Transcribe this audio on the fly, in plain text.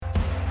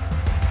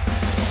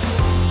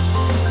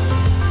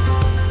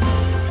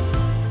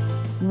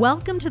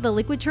Welcome to the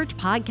Liquid Church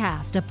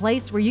Podcast, a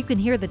place where you can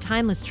hear the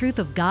timeless truth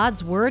of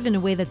God's Word in a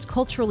way that's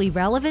culturally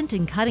relevant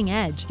and cutting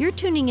edge. You're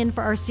tuning in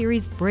for our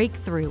series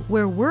Breakthrough,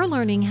 where we're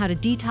learning how to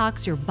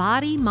detox your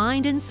body,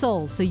 mind, and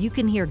soul so you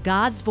can hear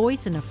God's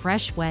voice in a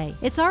fresh way.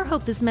 It's our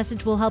hope this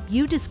message will help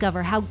you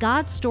discover how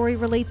God's story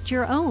relates to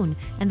your own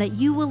and that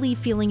you will leave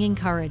feeling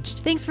encouraged.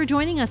 Thanks for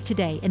joining us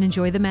today and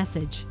enjoy the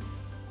message.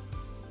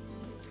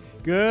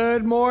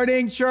 Good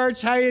morning,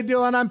 church. How you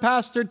doing? I'm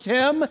Pastor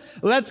Tim.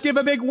 Let's give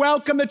a big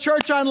welcome to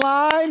Church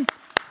Online.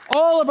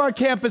 All of our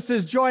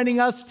campuses joining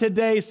us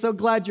today. So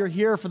glad you're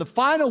here for the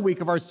final week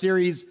of our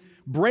series,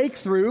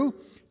 Breakthrough,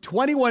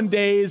 21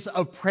 days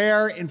of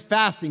prayer and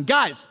fasting.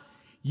 Guys,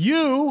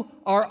 you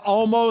are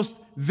almost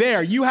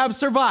there. You have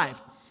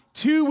survived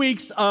 2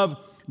 weeks of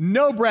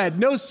no bread,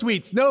 no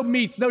sweets, no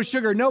meats, no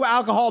sugar, no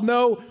alcohol,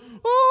 no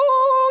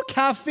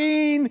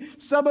caffeine.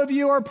 Some of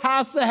you are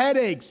past the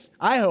headaches.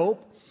 I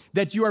hope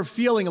that you are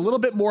feeling a little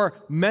bit more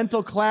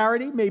mental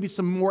clarity, maybe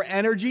some more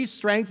energy,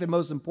 strength, and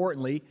most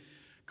importantly,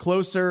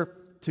 closer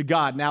to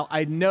God. Now,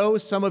 I know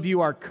some of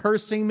you are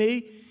cursing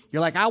me. You're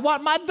like, I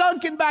want my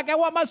Dunkin' back. I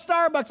want my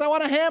Starbucks. I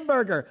want a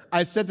hamburger.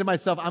 I said to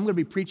myself, I'm going to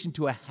be preaching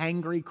to a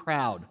hangry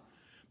crowd.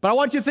 But I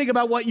want you to think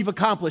about what you've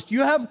accomplished.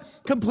 You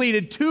have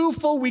completed 2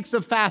 full weeks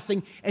of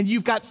fasting, and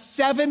you've got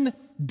 7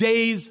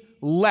 days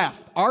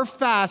left. Our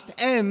fast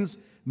ends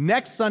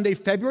next Sunday,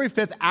 February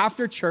 5th,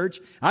 after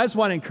church. I just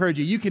want to encourage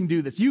you. You can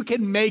do this. You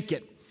can make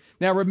it.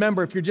 Now,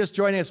 remember, if you're just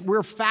joining us,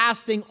 we're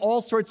fasting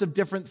all sorts of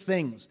different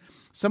things.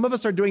 Some of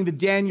us are doing the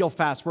Daniel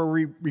fast, where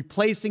we're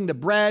replacing the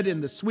bread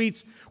and the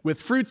sweets with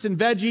fruits and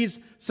veggies.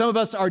 Some of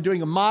us are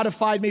doing a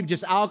modified, maybe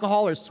just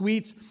alcohol or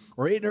sweets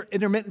or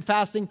intermittent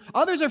fasting.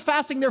 Others are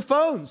fasting their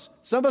phones.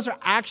 Some of us are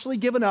actually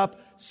giving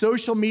up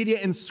social media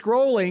and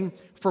scrolling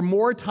for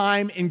more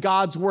time in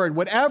God's Word.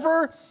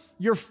 Whatever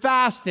you're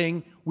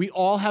fasting, we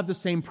all have the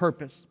same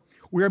purpose.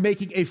 We are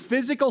making a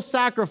physical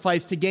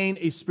sacrifice to gain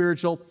a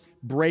spiritual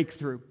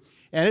breakthrough.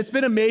 And it's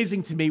been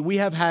amazing to me. We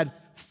have had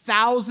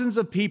thousands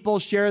of people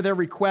share their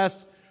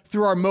requests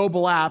through our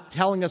mobile app,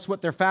 telling us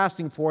what they're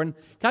fasting for. And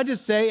can I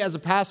just say, as a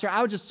pastor,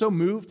 I was just so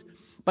moved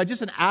by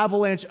just an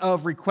avalanche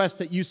of requests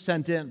that you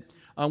sent in.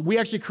 We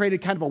actually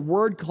created kind of a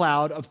word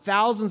cloud of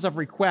thousands of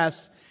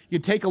requests. You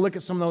can take a look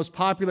at some of those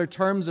popular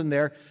terms in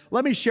there.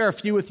 Let me share a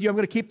few with you. I'm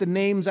going to keep the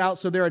names out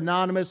so they're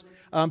anonymous.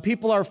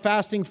 People are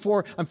fasting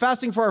for, I'm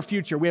fasting for our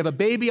future. We have a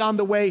baby on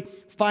the way.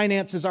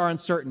 Finances are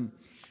uncertain.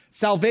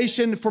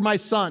 Salvation for my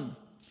son.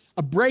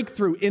 A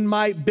breakthrough in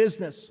my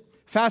business.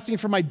 Fasting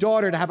for my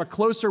daughter to have a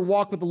closer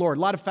walk with the Lord.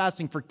 A lot of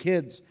fasting for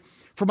kids.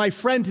 For my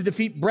friend to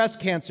defeat breast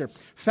cancer.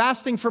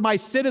 Fasting for my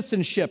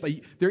citizenship.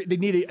 They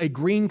need a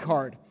green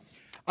card.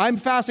 I'm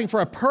fasting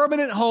for a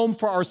permanent home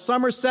for our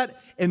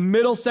Somerset and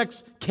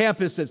Middlesex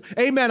campuses.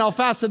 Amen. I'll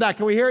fast to that.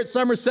 Can we hear it?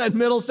 Somerset and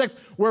Middlesex.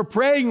 We're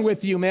praying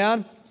with you,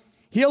 man.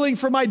 Healing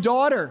for my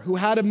daughter who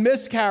had a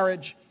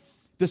miscarriage.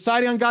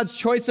 Deciding on God's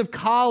choice of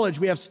college.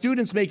 We have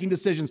students making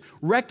decisions.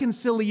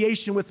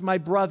 Reconciliation with my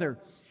brother.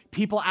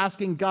 People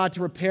asking God to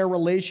repair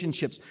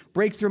relationships.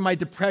 Break through my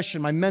depression,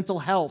 my mental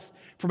health.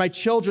 For my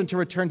children to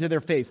return to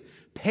their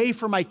faith. Pay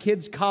for my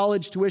kids'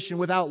 college tuition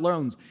without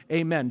loans.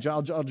 Amen.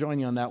 I'll join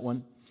you on that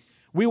one.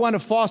 We want to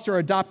foster or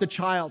adopt a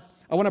child.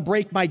 I want to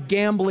break my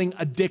gambling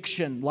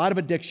addiction, a lot of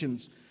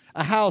addictions,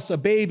 a house, a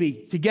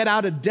baby, to get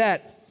out of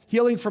debt,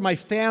 healing for my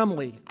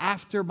family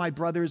after my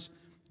brother's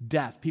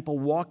death, people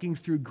walking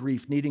through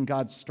grief, needing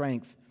God's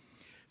strength,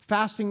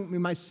 fasting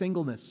in my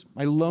singleness,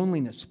 my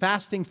loneliness,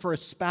 fasting for a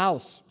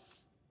spouse,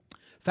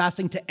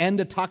 fasting to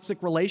end a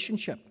toxic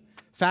relationship,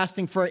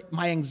 fasting for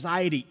my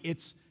anxiety.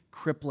 It's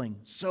crippling.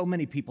 So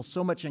many people,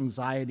 so much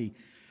anxiety.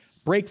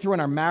 Breakthrough in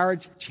our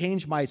marriage,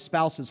 change my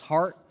spouse's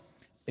heart.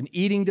 An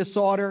eating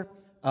disorder,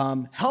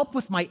 help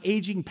with my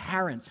aging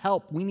parents,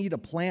 help, we need a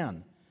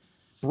plan.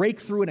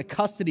 Breakthrough in a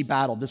custody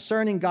battle,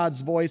 discerning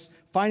God's voice,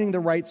 finding the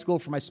right school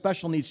for my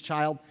special needs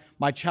child,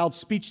 my child's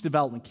speech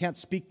development, can't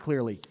speak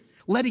clearly.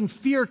 Letting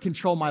fear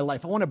control my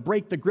life, I want to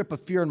break the grip of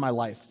fear in my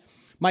life.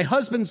 My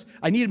husband's,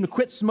 I need him to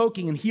quit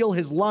smoking and heal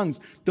his lungs.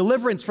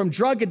 Deliverance from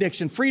drug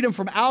addiction, freedom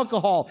from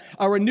alcohol,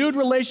 a renewed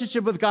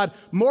relationship with God,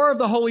 more of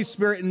the Holy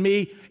Spirit in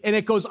me, and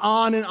it goes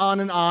on and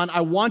on and on.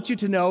 I want you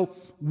to know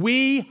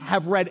we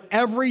have read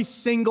every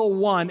single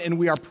one, and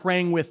we are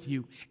praying with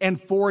you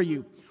and for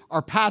you.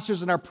 Our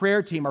pastors and our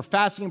prayer team are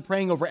fasting and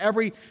praying over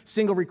every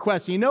single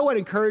request. And you know what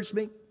encouraged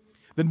me?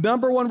 The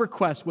number one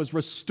request was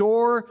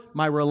restore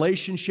my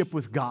relationship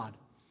with God.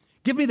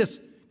 Give me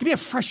a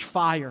fresh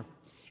fire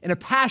and a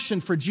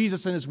passion for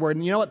Jesus and His Word.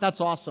 And you know what? That's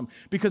awesome.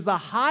 Because the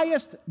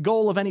highest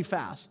goal of any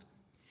fast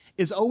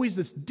is always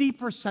this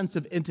deeper sense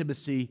of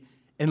intimacy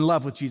and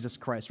love with Jesus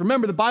Christ.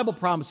 Remember, the Bible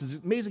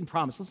promises, amazing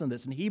promise. Listen to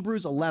this. In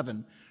Hebrews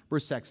 11,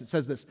 verse 6, it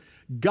says this.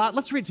 God,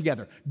 let's read it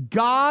together.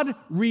 God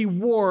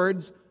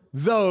rewards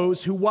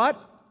those who what?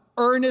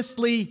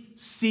 Earnestly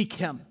seek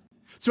Him.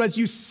 So as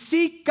you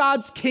seek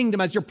God's kingdom,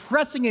 as you're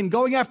pressing in,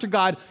 going after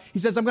God, He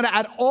says, I'm going to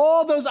add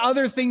all those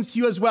other things to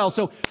you as well.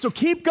 So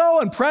keep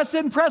going, press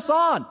in, press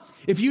on.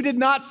 If you did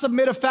not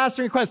submit a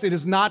fasting request, it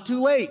is not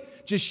too late.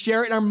 Just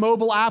share it in our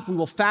mobile app. We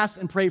will fast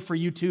and pray for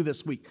you too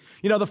this week.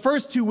 The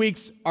first 2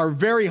 weeks are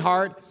very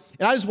hard.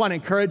 And I just want to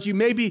encourage you.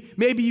 Maybe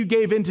you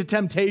gave in to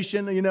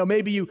temptation.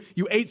 Maybe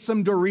you ate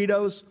some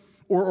Doritos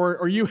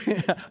or you,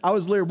 I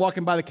was literally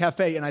walking by the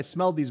cafe and I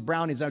smelled these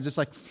brownies. And I was just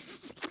like,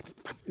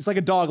 it's like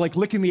a dog, like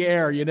licking the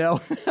air,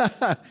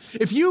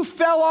 If you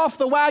fell off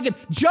the wagon,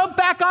 jump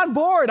back on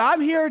board. I'm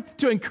here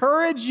to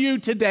encourage you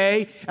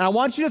today. And I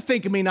want you to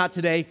think of me, not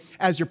today,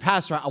 as your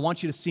pastor. I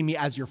want you to see me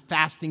as your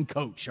fasting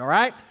coach, all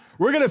right?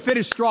 We're going to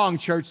finish strong,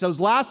 church. Those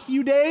last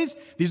few days,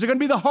 these are going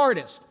to be the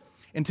hardest.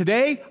 And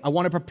today, I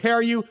want to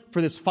prepare you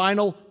for this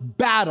final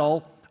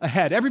battle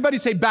ahead. Everybody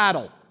say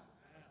battle.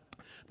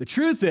 The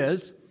truth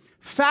is,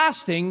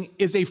 fasting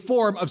is a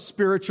form of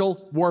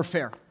spiritual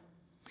warfare.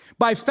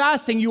 By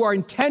fasting, you are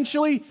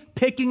intentionally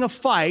picking a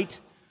fight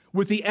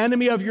with the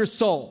enemy of your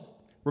soul.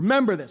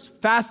 Remember this,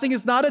 fasting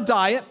is not a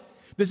diet.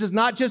 This is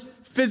not just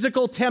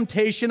physical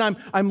temptation.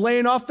 I'm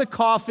laying off the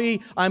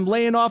coffee. I'm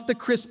laying off the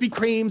Krispy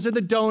Kremes or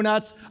the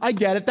donuts. I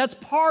get it. That's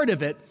part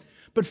of it.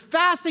 But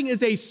fasting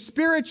is a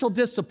spiritual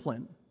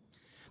discipline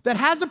that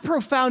has a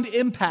profound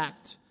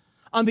impact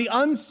on the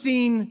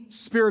unseen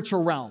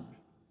spiritual realm.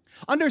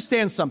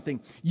 Understand something.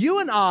 You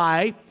and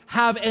I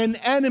have an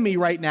enemy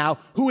right now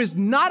who is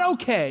not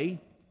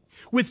okay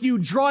with you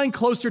drawing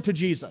closer to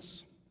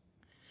Jesus.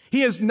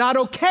 He is not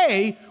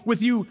okay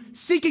with you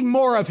seeking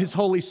more of his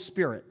Holy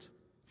Spirit.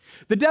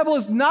 The devil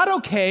is not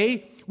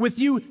okay with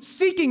you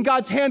seeking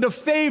God's hand of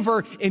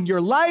favor in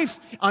your life,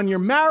 on your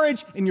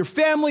marriage, in your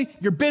family,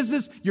 your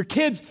business, your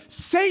kids.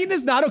 Satan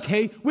is not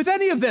okay with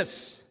any of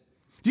this.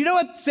 Do you know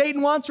what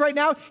Satan wants right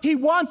now? He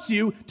wants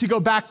you to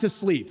go back to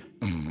sleep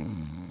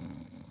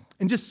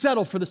and just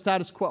settle for the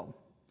status quo.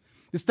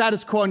 The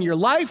status quo in your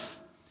life,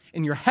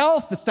 in your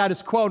health, the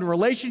status quo in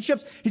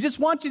relationships. He just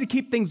wants you to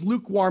keep things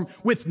lukewarm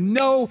with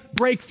no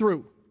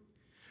breakthrough.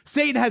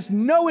 Satan has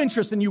no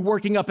interest in you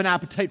working up an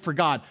appetite for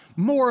God.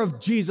 More of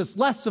Jesus,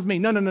 less of me.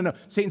 No.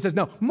 Satan says,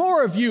 no,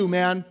 more of you,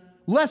 man,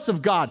 less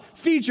of God.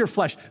 Feed your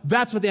flesh.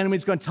 That's what the enemy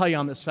is going to tell you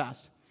on this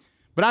fast.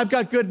 But I've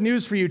got good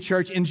news for you,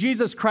 church. In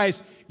Jesus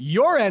Christ,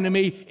 your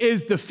enemy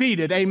is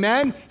defeated.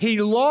 Amen?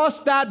 He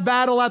lost that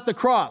battle at the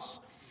cross.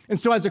 And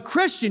so as a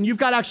Christian, you've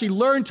got to actually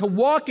learn to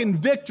walk in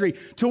victory,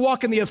 to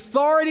walk in the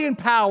authority and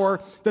power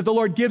that the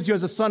Lord gives you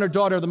as a son or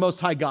daughter of the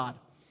Most High God.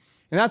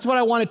 And that's what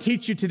I want to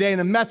teach you today in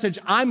a message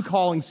I'm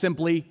calling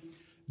simply,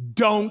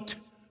 don't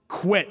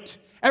quit.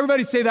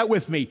 Everybody say that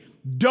with me.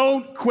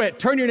 Don't quit.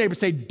 Turn to your neighbor and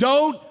say,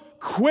 don't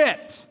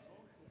quit.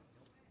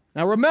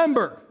 Now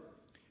remember,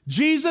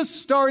 Jesus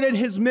started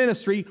his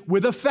ministry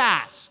with a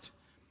fast.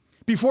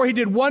 Before he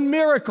did one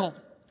miracle,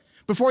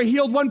 before he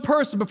healed one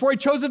person, before he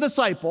chose a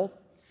disciple,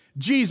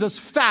 Jesus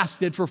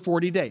fasted for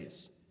 40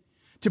 days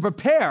to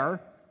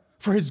prepare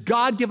for his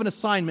God-given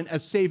assignment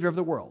as Savior of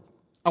the world.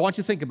 I want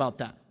you to think about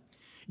that.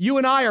 You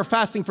and I are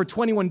fasting for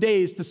 21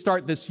 days to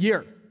start this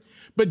year.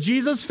 But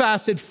Jesus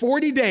fasted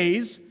 40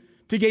 days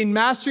to gain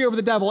mastery over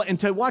the devil and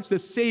to, watch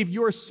this, save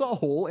your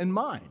soul and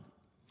mind.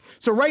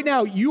 So right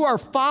now, you are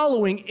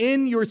following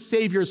in your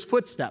Savior's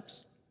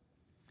footsteps.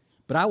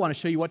 But I want to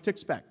show you what to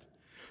expect.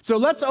 So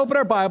let's open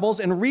our Bibles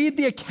and read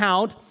the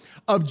account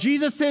of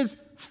Jesus's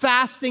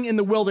fasting in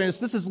the wilderness.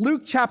 This is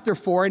Luke chapter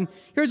 4, and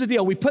here's the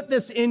deal. We put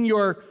this in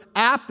your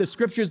app. The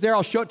scripture's there.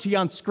 I'll show it to you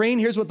on screen.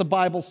 Here's what the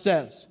Bible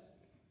says.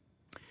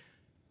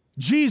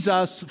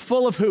 Jesus,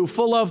 full of who?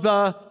 Full of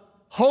the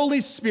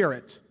Holy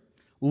Spirit,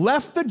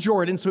 left the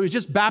Jordan, so he was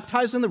just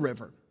baptized in the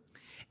river,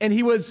 and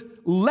he was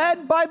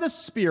led by the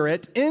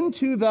Spirit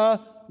into the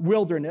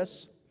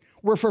wilderness,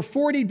 where for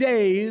 40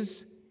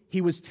 days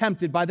he was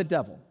tempted by the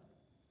devil.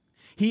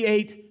 He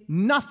ate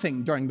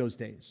nothing during those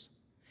days.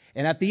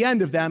 And at the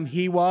end of them,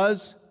 he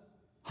was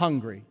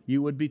hungry.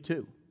 You would be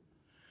too.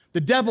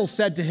 The devil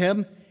said to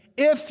him,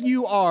 if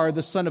you are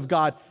the Son of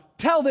God,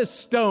 tell this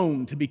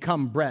stone to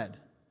become bread.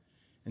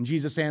 And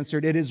Jesus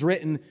answered, it is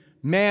written,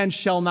 man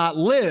shall not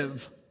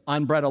live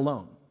on bread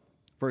alone.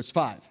 Verse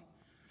 5.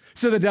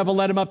 So the devil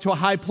led him up to a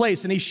high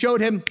place, and he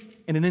showed him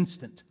in an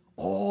instant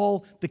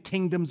all the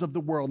kingdoms of the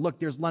world. Look,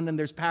 there's London,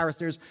 there's Paris,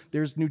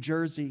 there's New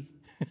Jersey.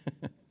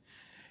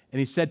 And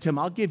he said to him,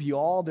 I'll give you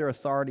all their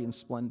authority and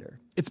splendor.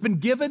 It's been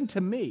given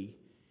to me,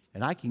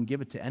 and I can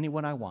give it to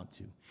anyone I want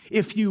to.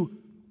 If you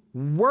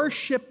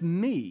worship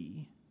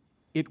me,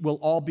 it will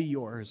all be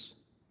yours.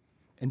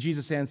 And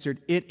Jesus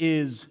answered, it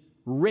is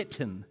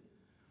written,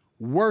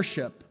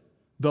 worship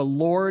the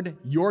Lord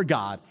your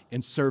God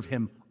and serve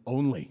him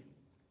only.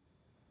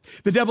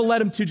 The devil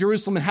led him to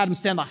Jerusalem and had him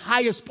stand on the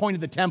highest point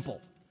of the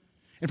temple.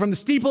 And from the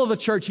steeple of the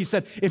church, he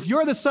said, if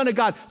you're the Son of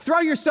God, throw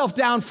yourself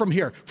down from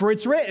here, for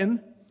it's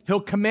written, he'll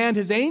command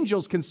his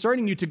angels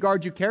concerning you to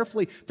guard you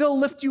carefully. They'll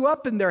lift you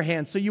up in their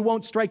hands so you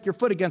won't strike your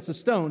foot against a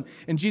stone.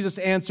 And Jesus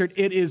answered,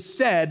 it is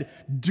said,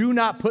 do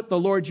not put the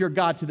Lord your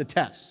God to the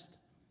test.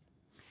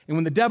 And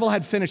when the devil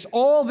had finished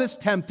all this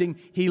tempting,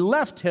 he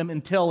left him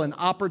until an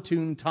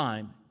opportune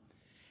time.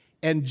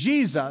 And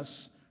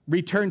Jesus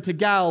returned to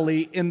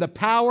Galilee in the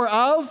power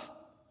of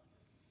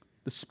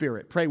the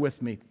Spirit. Pray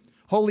with me.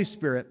 Holy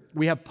Spirit,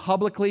 we have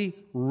publicly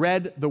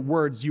read the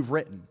words you've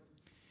written.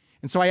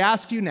 And so I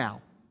ask you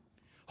now,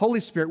 Holy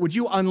Spirit, would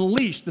you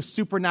unleash the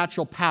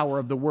supernatural power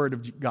of the Word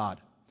of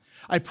God?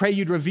 I pray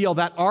you'd reveal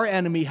that our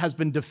enemy has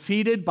been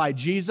defeated by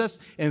Jesus,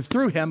 and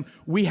through him,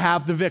 we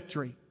have the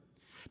victory.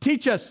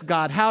 Teach us,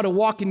 God, how to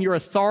walk in your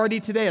authority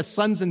today as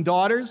sons and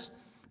daughters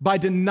by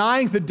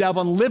denying the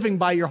devil and living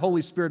by your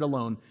Holy Spirit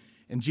alone.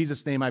 In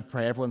Jesus' name I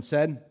pray. Everyone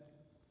said,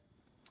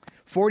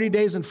 40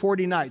 days and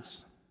 40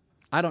 nights.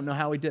 I don't know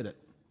how he did it.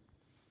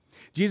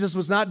 Jesus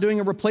was not doing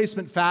a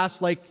replacement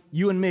fast like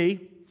you and me.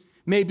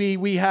 Maybe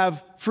we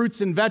have fruits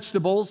and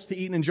vegetables to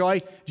eat and enjoy.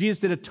 Jesus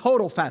did a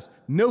total fast.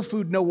 No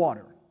food, no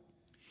water.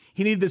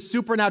 He needed the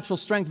supernatural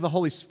strength of the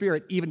Holy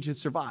Spirit even to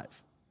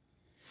survive.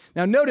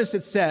 Now notice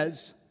it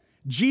says,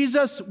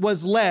 Jesus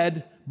was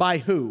led by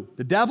who?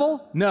 The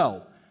devil?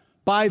 No.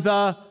 By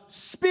the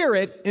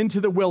Spirit into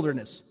the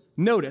wilderness.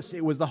 Notice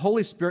it was the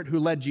Holy Spirit who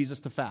led Jesus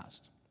to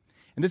fast.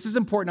 And this is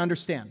important to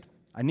understand.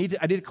 I need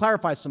to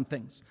clarify some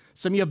things.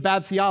 Some of you have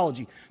bad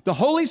theology. The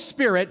Holy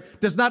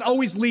Spirit does not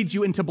always lead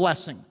you into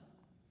blessing.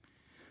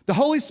 The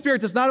Holy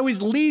Spirit does not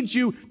always lead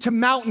you to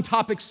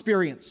mountaintop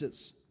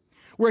experiences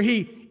where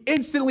he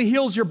instantly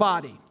heals your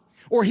body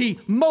or he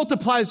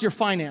multiplies your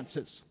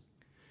finances.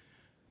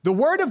 The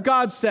Word of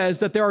God says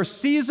that there are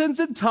seasons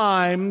and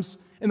times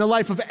in the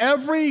life of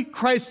every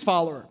Christ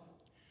follower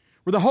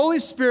where the Holy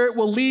Spirit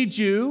will lead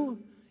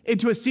you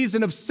into a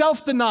season of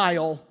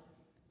self-denial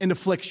and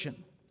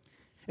affliction,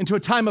 into a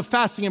time of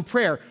fasting and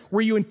prayer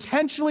where you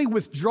intentionally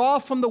withdraw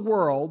from the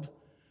world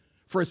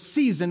for a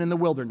season in the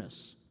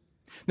wilderness.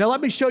 Now,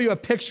 let me show you a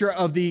picture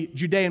of the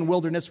Judean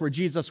wilderness where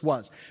Jesus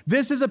was.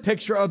 This is a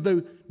picture of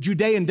the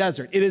Judean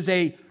desert. It is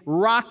a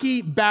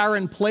rocky,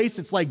 barren place.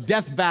 It's like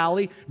Death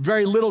Valley.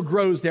 Very little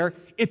grows there.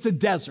 It's a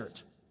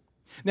desert.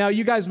 Now,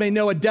 you guys may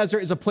know a desert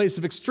is a place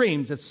of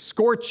extremes. It's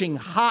scorching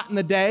hot in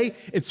the day.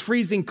 It's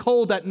freezing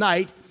cold at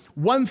night.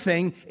 One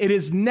thing, it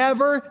is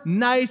never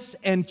nice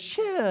and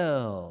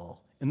chill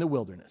in the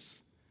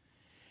wilderness.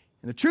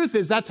 And the truth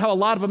is, that's how a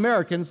lot of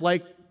Americans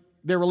like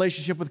their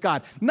relationship with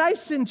God.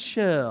 Nice and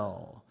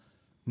chill.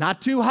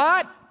 Not too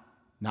hot,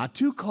 not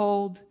too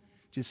cold,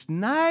 just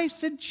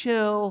nice and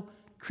chill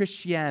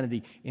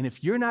Christianity. And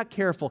if you're not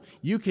careful,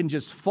 you can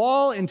just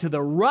fall into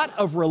the rut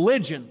of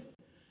religion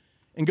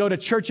and go to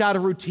church out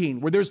of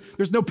routine where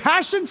there's no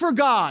passion for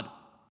God.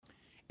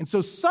 And so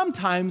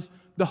sometimes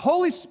the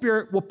Holy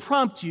Spirit will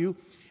prompt you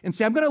and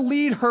say, I'm going to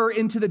lead her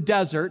into the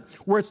desert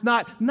where it's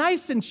not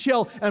nice and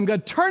chill, and I'm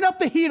going to turn up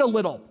the heat a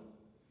little.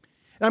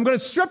 And I'm going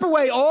to strip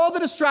away all the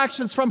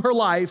distractions from her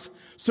life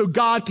so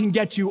God can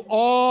get you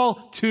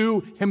all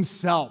to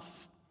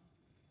himself.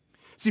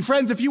 See,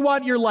 friends, if you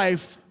want your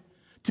life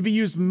to be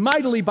used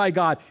mightily by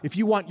God, if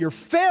you want your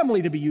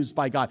family to be used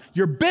by God,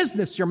 your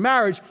business, your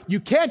marriage, you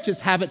can't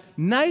just have it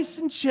nice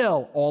and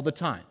chill all the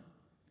time.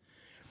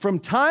 From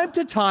time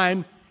to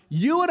time,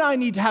 you and I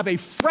need to have a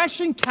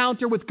fresh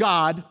encounter with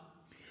God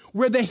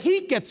where the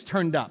heat gets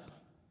turned up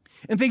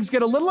and things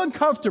get a little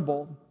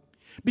uncomfortable,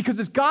 because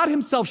it's God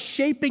himself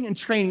shaping and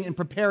training and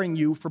preparing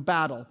you for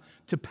battle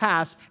to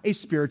pass a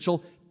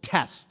spiritual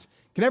test.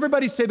 Can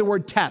everybody say the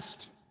word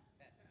test?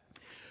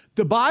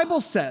 The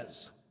Bible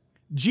says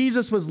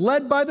Jesus was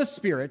led by the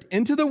Spirit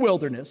into the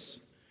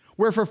wilderness,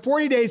 where for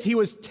 40 days he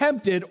was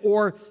tempted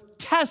or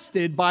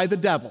tested by the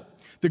devil.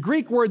 The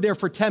Greek word there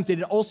for tempted,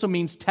 it also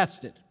means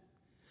tested.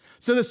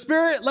 So the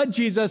Spirit led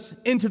Jesus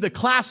into the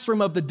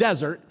classroom of the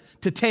desert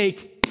to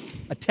take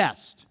a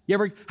test. You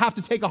ever have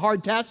to take a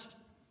hard test?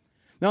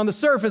 Now, on the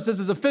surface, this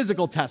is a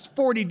physical test,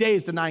 40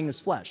 days denying his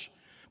flesh.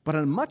 But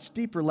on a much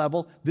deeper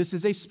level, this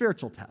is a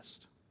spiritual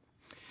test.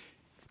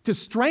 To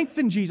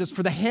strengthen Jesus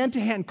for the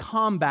hand-to-hand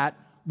combat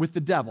with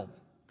the devil.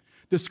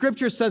 The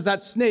scripture says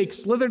that snake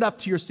slithered up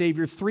to your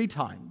Savior 3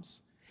 times,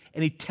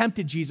 and he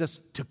tempted Jesus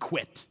to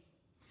quit.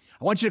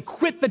 I want you to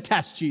quit the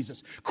test,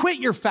 Jesus. Quit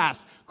your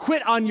fast.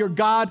 Quit on your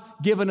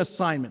God-given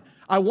assignment.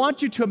 I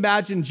want you to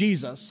imagine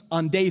Jesus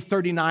on day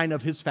 39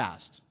 of his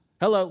fast.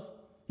 Hello,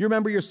 you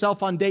remember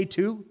yourself on day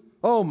 2?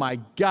 Oh my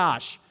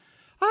gosh,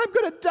 I'm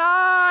gonna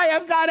die.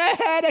 I've got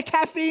a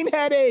caffeine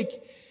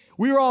headache.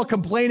 We were all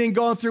complaining,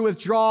 going through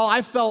withdrawal.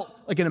 I felt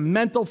like in a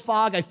mental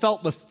fog. I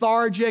felt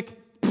lethargic.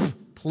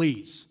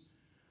 Please.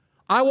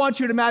 I want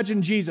you to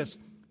imagine Jesus,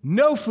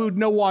 no food,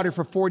 no water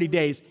for 40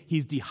 days.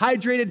 He's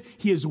dehydrated.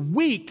 He is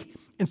weak.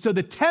 And so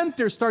the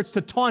tempter starts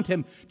to taunt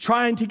him,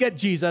 trying to get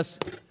Jesus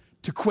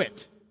to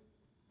quit.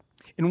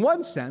 In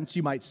one sense,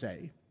 you might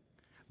say,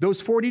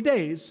 those 40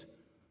 days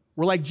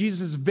were like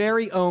Jesus'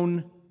 very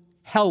own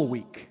Hell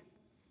Week.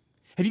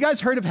 Have you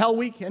guys heard of Hell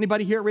Week?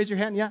 Anybody here? Raise your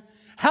hand. Yeah.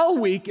 Hell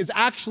Week is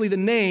actually the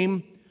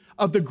name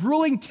of the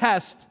grueling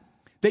test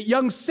that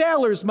young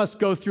sailors must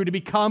go through to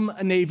become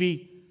a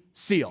Navy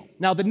SEAL.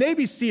 Now, the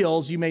Navy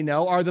SEALs, you may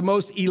know, are the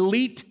most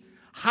elite,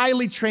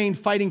 highly trained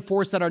fighting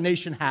force that our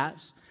nation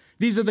has.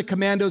 These are the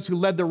commandos who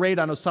led the raid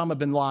on Osama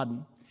bin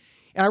Laden.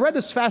 And I read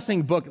this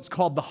fascinating book. It's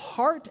called The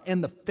Heart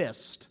and the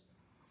Fist,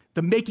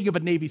 The Making of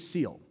a Navy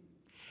SEAL.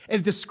 And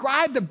it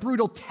described the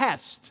brutal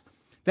test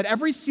that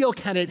every SEAL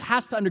candidate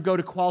has to undergo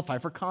to qualify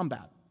for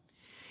combat.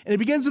 And it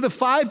begins with a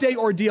 5-day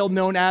ordeal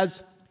known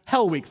as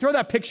Hell Week. Throw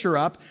that picture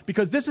up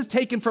because this is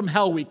taken from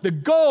Hell Week. The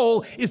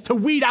goal is to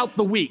weed out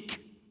the weak.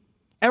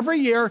 Every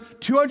year,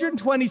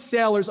 220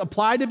 sailors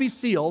apply to be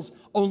SEALs.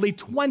 Only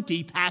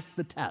 20 pass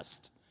the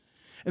test.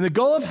 And the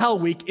goal of Hell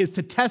Week is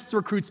to test the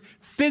recruits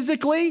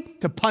physically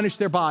to punish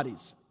their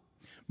bodies,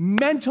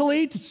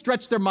 mentally to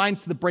stretch their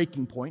minds to the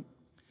breaking point,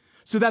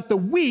 so that the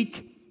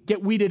weak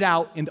get weeded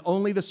out and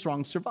only the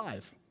strong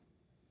survive.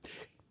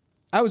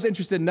 I was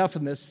interested enough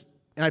in this,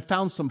 and I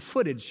found some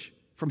footage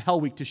from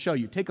Hell Week to show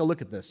you. Take a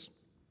look at this.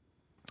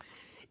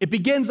 It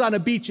begins on a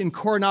beach in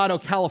Coronado,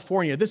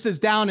 California. This is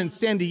down in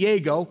San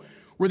Diego,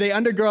 where they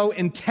undergo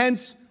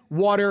intense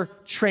water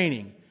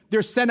training.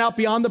 They're sent out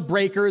beyond the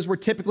breakers, where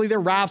typically their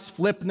rafts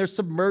flip and they're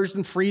submerged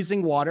in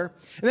freezing water.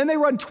 And then they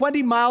run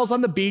 20 miles on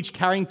the beach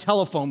carrying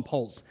telephone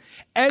poles.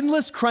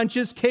 Endless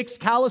crunches, kicks,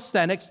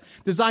 calisthenics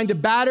designed to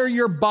batter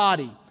your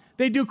body.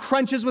 They do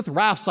crunches with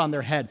rafts on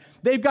their head.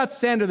 They've got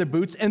sand in their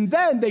boots. And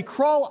then they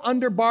crawl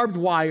under barbed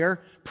wire,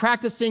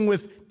 practicing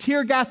with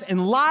tear gas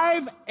and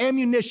live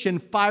ammunition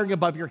firing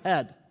above your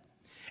head.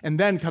 And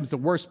then comes the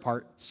worst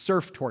part,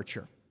 surf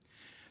torture.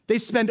 They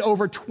spend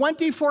over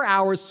 24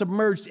 hours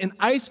submerged in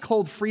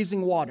ice-cold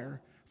freezing water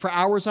for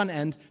hours on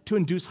end to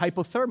induce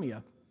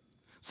hypothermia.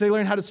 So they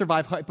learn how to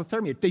survive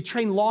hypothermia. They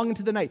train long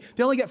into the night.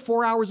 They only get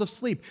 4 hours of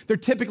sleep. They're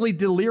typically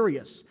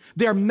delirious.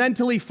 They are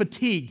mentally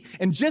fatigued.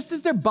 And just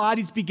as their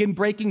bodies begin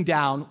breaking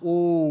down,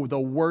 the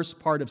worst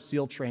part of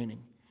SEAL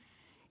training,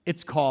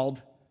 it's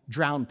called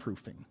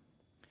drown-proofing.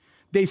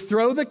 They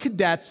throw the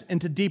cadets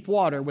into deep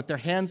water with their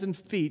hands and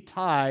feet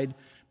tied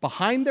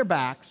behind their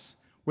backs,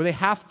 where they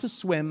have to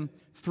swim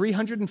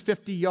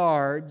 350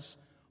 yards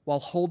while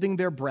holding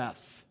their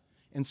breath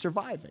and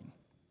surviving.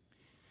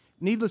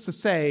 Needless to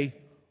say,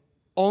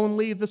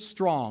 only the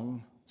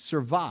strong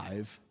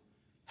survive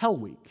Hell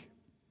Week.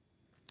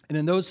 And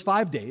in those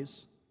 5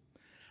 days,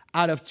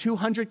 out of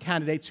 200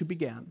 candidates who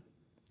began,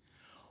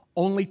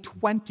 only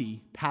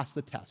 20 passed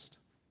the test.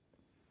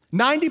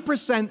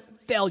 90%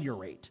 failure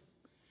rate.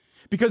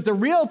 Because the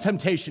real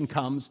temptation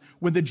comes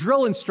when the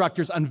drill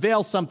instructors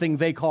unveil something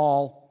they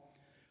call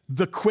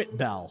the quit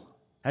bell.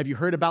 Have you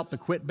heard about the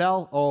quit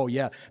bell? Oh,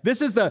 yeah.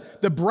 This is the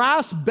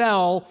brass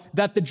bell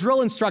that the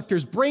drill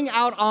instructors bring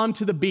out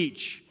onto the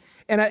beach.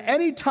 And at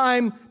any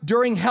time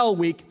during Hell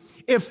Week,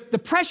 if the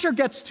pressure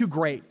gets too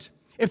great,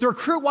 if the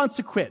recruit wants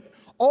to quit,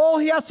 all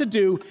he has to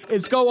do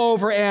is go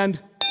over and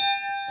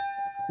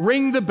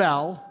ring the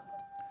bell,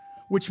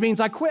 which means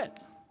I quit.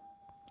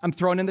 I'm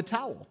throwing in the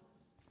towel.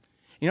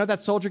 You know what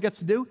that soldier gets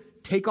to do?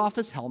 Take off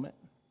his helmet,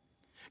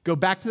 go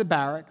back to the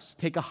barracks,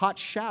 take a hot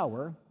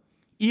shower,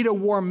 eat a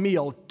warm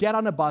meal, get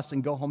on a bus,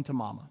 and go home to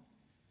mama.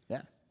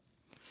 Yeah.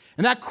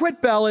 And that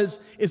quit bell is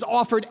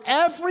offered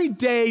every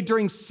day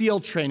during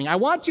SEAL training. I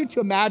want you to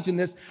imagine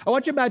this. I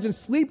want you to imagine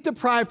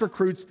sleep-deprived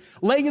recruits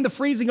laying in the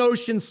freezing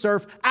ocean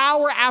surf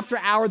hour after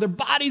hour. Their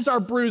bodies are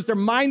bruised. Their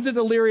minds are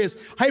delirious.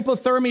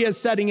 Hypothermia is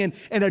setting in.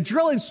 And a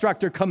drill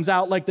instructor comes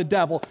out like the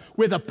devil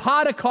with a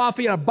pot of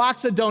coffee and a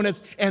box of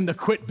donuts and the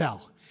quit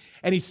bell.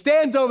 And he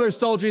stands over the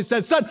soldier and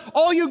says, son,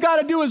 all you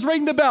got to do is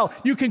ring the bell.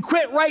 You can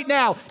quit right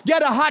now.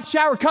 Get a hot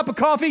shower, cup of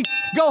coffee,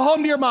 go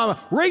home to your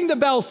mama. Ring the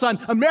bell, son.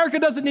 America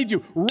doesn't need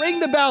you. Ring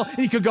the bell, and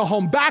you can go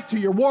home back to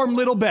your warm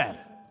little bed.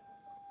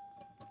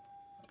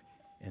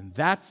 And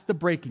that's the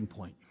breaking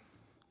point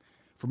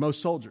for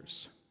most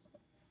soldiers.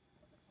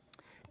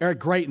 Eric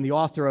Greitens, the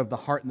author of The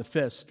Heart and the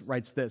Fist,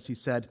 writes this. He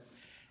said,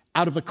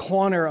 out of the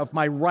corner of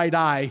my right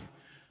eye,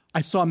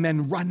 I saw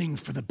men running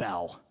for the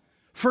bell.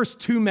 First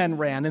 2 men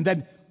ran, and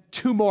then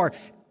 2 more,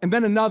 and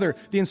then another.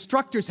 The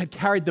instructors had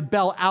carried the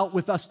bell out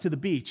with us to the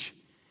beach.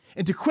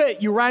 And to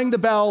quit, you rang the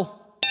bell.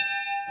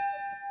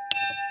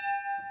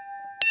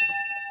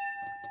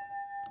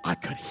 I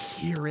could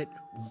hear it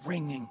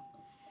ringing.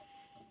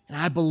 And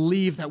I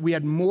believe that we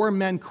had more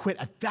men quit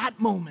at that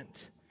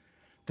moment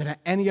than at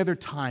any other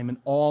time in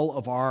all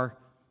of our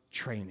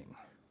training.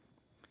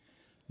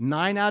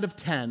 9 out of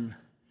 10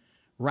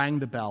 rang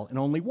the bell, and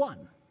only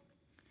 1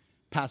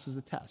 passes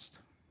the test.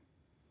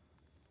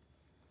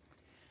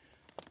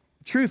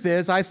 Truth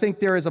is, I think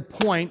there is a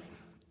point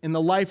in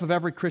the life of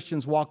every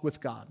Christian's walk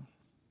with God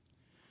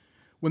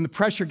when the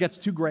pressure gets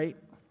too great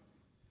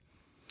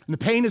and the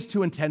pain is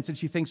too intense, and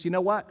she thinks, you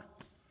know what?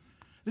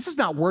 This is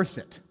not worth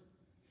it.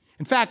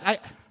 In fact,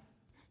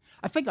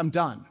 I think I'm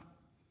done.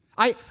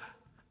 I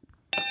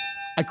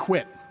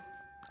quit.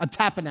 I'm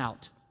tapping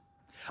out.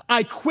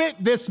 I quit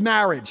this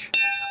marriage.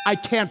 I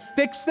can't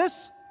fix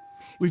this.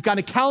 We've gone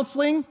to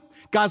counseling.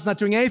 God's not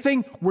doing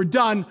anything. We're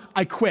done.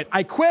 I quit.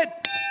 I quit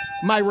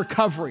my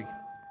recovery.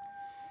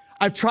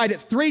 I've tried it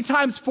 3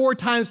 times, 4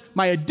 times.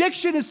 My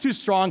addiction is too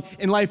strong,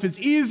 and life is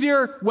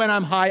easier when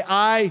I'm high.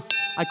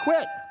 I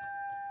quit.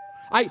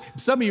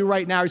 Some of you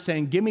right now are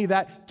saying, give me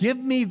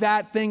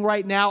that thing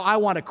right now. I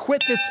want to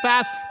quit this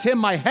fast. Tim,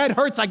 my head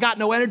hurts. I got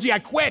no energy. I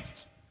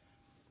quit.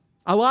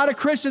 A lot of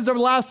Christians over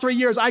the last 3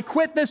 years, I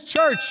quit this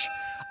church.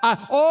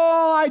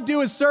 All I do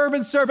is serve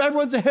and serve.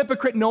 Everyone's a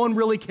hypocrite. No one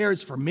really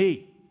cares for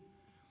me.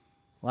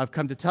 Well, I've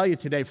come to tell you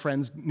today,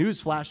 friends,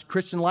 newsflash,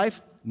 Christian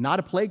life, not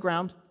a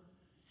playground.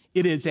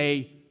 It is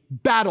a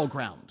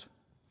battleground.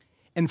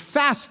 And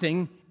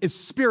fasting is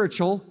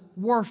spiritual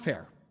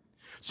warfare.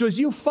 So as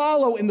you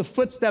follow in the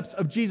footsteps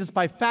of Jesus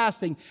by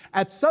fasting,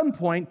 at some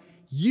point,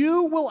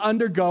 you will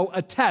undergo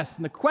a test.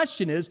 And the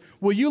question is,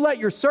 will you let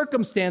your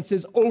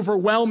circumstances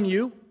overwhelm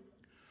you?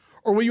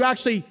 Or will you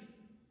actually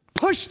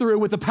push through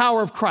with the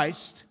power of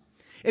Christ,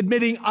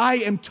 admitting I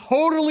am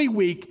totally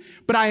weak,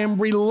 but I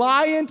am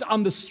reliant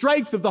on the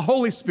strength of the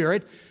Holy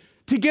Spirit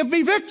to give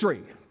me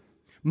victory?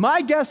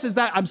 My guess is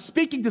that I'm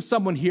speaking to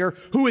someone here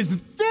who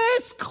is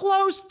this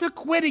close to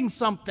quitting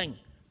something.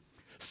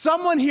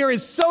 Someone here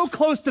is so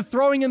close to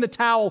throwing in the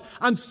towel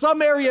on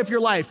some area of your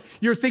life.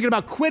 You're thinking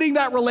about quitting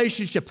that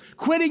relationship,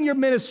 quitting your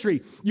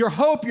ministry, your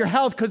hope, your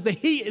health, because the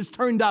heat is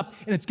turned up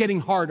and it's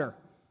getting harder.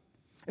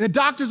 And the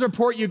doctor's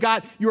report you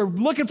got, you're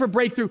looking for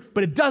breakthrough,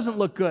 but it doesn't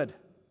look good.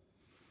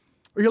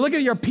 Or you're looking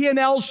at your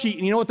P&L sheet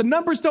and you know what, the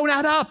numbers don't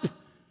add up.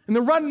 And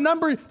the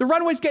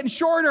runway's getting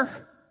shorter.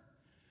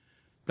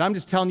 But I'm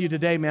just telling you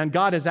today, man,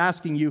 God is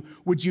asking you,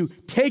 would you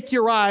take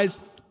your eyes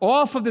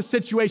off of the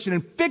situation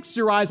and fix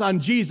your eyes on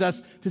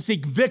Jesus to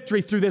seek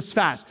victory through this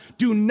fast?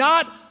 Do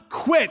not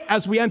quit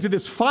as we enter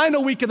this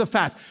final week of the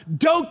fast.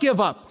 Don't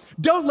give up.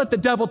 Don't let the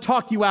devil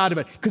talk you out of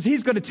it, because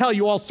he's going to tell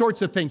you all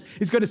sorts of things.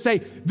 He's going to say,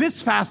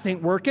 this fast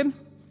ain't working.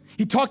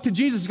 He talked to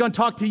Jesus, he's going to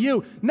talk to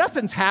you.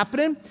 Nothing's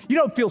happening. You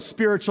don't feel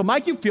spiritual,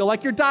 Mike. You feel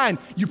like you're dying.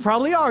 You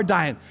probably are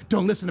dying.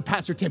 Don't listen to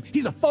Pastor Tim.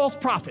 He's a false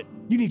prophet.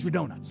 You need your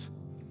donuts.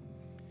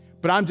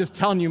 But I'm just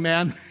telling you,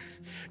 man,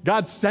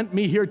 God sent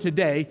me here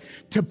today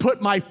to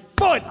put my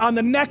foot on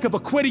the neck of a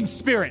quitting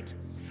spirit.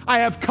 I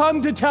have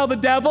come to tell the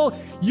devil,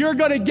 you're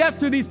going to get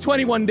through these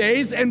 21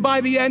 days, and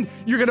by the end,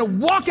 you're going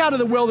to walk out of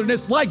the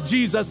wilderness like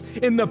Jesus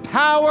in the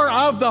power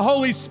of the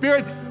Holy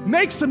Spirit.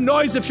 Make some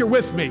noise if you're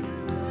with me.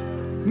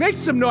 Make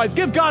some noise.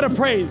 Give God a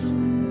praise.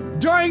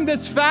 During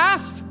this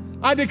fast,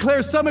 I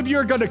declare some of you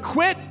are going to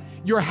quit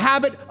your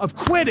habit of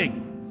quitting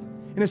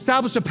and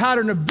establish a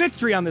pattern of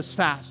victory on this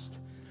fast.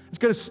 It's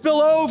going to spill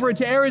over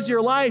into areas of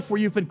your life where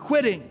you've been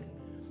quitting.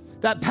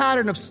 That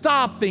pattern of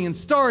stopping and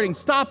starting,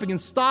 starting,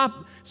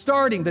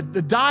 the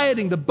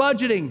dieting, the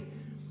budgeting,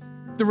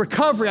 the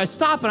recovery. I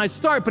stop and I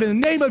start, but in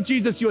the name of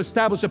Jesus, you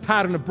establish a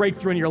pattern of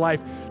breakthrough in your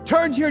life.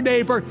 Turn to your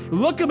neighbor,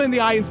 look him in the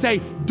eye and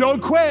say,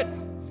 don't quit.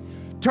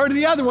 Turn to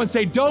the other one and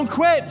say, don't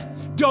quit,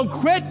 don't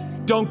quit,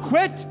 don't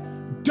quit,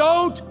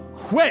 don't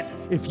quit.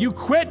 If you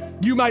quit,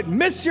 you might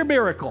miss your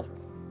miracle.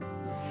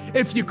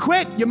 If you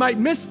quit, you might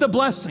miss the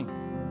blessing.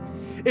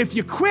 If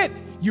you quit,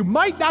 you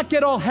might not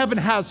get all heaven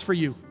has for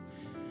you.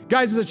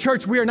 Guys, as a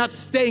church, we are not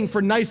staying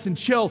for nice and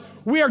chill.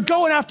 We are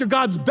going after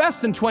God's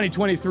best in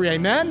 2023,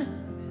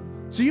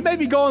 amen? So you may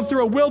be going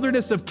through a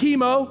wilderness of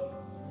chemo,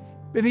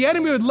 but the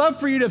enemy would love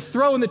for you to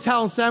throw in the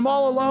towel and say, I'm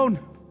all alone.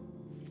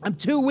 I'm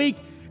too weak.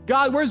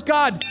 God, where's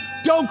God?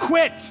 Don't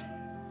quit.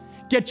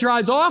 Get your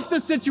eyes off the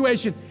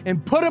situation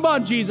and put them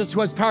on Jesus, who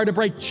has power to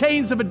break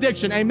chains of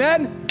addiction,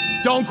 amen?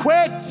 Don't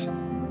quit.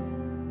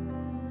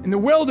 In the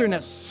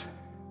wilderness,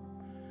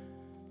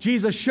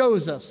 Jesus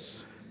shows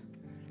us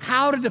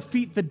how to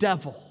defeat the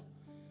devil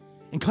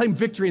and claim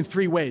victory in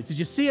 3 ways. Did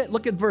you see it?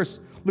 Look at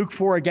Luke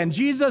 4 again.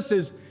 Jesus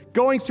is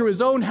going through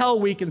his own hell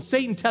week, and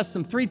Satan tests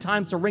him 3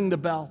 times to ring the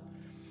bell.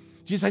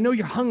 Jesus, I know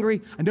you're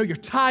hungry. I know you're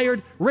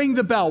tired. Ring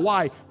the bell.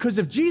 Why? Because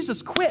if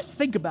Jesus quit,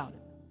 think about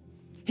it.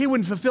 He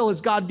wouldn't fulfill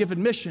his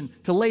God-given mission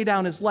to lay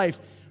down his life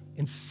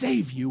and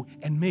save you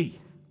and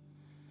me.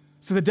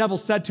 So the devil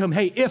said to him,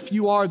 hey, if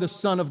you are the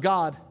Son of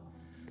God,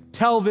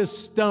 tell this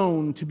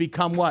stone to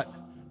become what?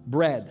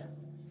 Bread.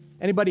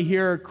 Anybody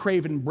here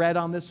craving bread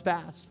on this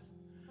fast?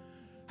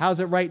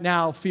 How's it right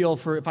now feel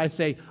for if I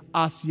say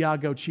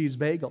Asiago cheese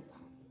bagel?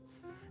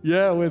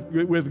 Yeah,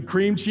 with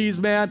cream cheese,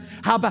 man.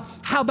 How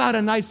about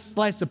a nice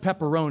slice of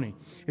pepperoni?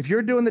 If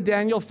you're doing the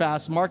Daniel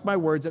fast, mark my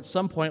words, at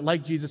some point,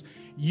 like Jesus,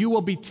 you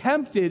will be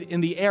tempted in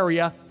the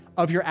area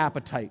of your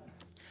appetite.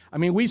 I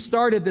mean, we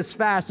started this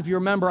fast, if you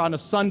remember, on a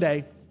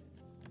Sunday.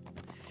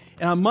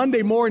 And on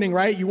Monday morning,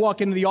 right, you walk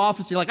into the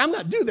office, you're like, I'm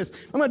going to do this.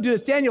 I'm going to do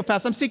this Daniel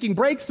fast. I'm seeking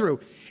breakthrough.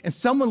 And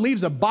someone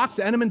leaves a box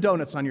of Entenmann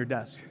donuts on your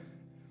desk.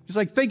 Just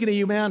like thinking of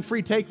you, man,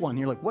 free, take one.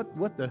 You're like,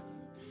 what the?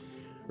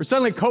 Or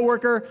suddenly a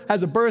coworker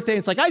has a birthday, and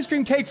it's like ice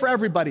cream cake for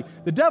everybody.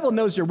 The devil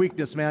knows your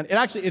weakness, man.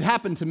 It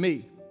happened to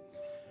me.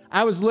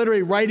 I was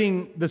literally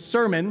writing the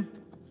sermon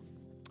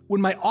when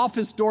my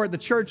office door at the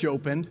church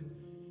opened.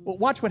 Well,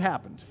 watch what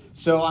happened.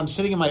 So I'm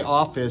sitting in my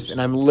office,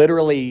 and I'm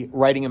literally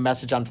writing a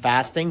message on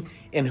fasting,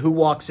 and who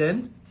walks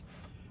in?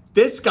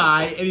 This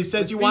guy, and he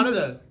says, you want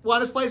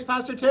a slice,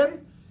 Pastor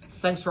Tim?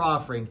 Thanks for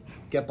offering.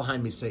 Get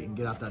behind me, Satan.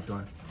 Get out that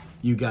door.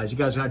 You guys are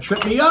going to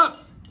trip me up.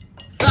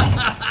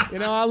 You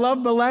know, I love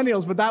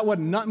millennials, but that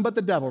wasn't nothing but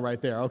the devil right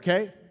there,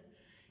 okay?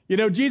 You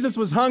know, Jesus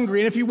was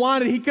hungry, and if he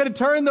wanted, he could have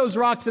turned those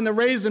rocks into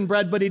raisin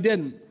bread, but he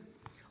didn't.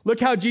 Look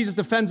how Jesus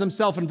defends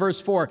himself in verse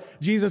 4.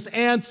 Jesus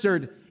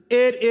answered,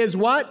 it is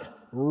what?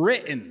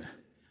 Written.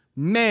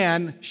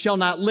 Man shall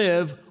not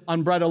live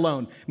on bread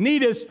alone.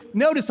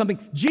 Notice something.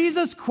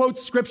 Jesus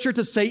quotes scripture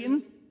to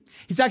Satan,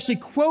 He's actually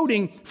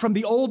quoting from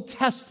the Old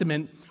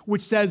Testament,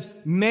 which says,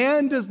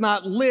 man does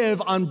not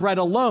live on bread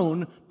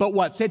alone, but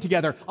what? Say it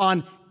together.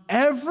 On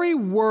every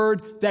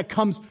word that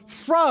comes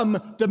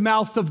from the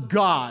mouth of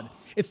God.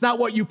 It's not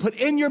what you put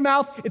in your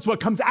mouth, it's what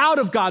comes out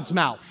of God's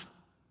mouth.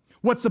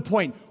 What's the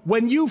point?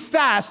 When you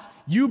fast,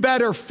 you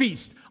better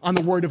feast on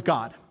the word of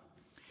God.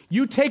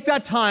 You take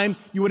that time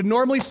you would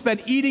normally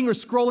spend eating or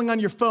scrolling on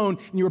your phone,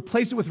 and you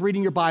replace it with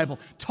reading your Bible,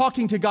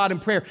 talking to God in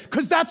prayer,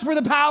 because that's where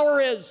the power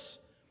is.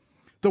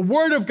 The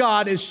word of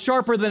God is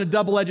sharper than a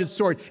double-edged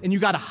sword, and you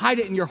got to hide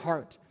it in your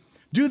heart.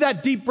 Do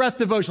that deep breath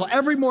devotional.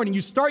 Every morning,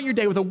 you start your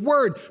day with a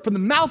word from the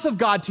mouth of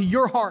God to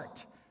your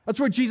heart. That's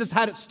where Jesus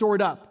had it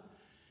stored up.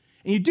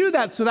 And you do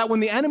that so that when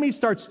the enemy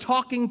starts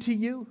talking to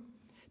you,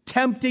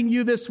 tempting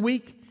you this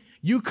week,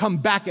 you come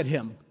back at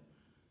him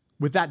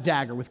with that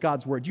dagger, with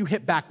God's word. You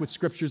hit back with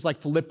scriptures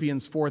like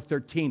Philippians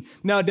 4:13.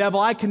 No, devil,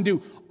 I can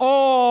do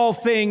all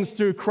things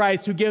through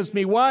Christ who gives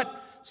me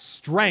what?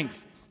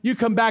 Strength. You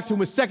come back to him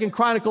with 2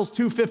 Chronicles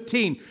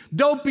 2:15.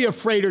 Don't be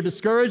afraid or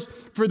discouraged,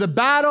 for the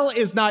battle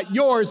is not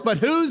yours, but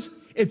whose?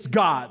 It's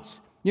God's.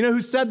 You know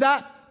who said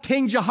that?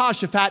 King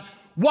Jehoshaphat,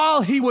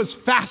 while he was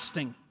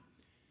fasting.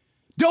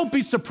 Don't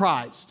be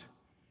surprised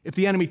if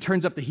the enemy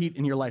turns up the heat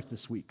in your life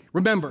this week.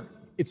 Remember,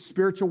 it's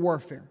spiritual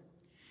warfare.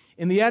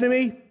 And the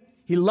enemy,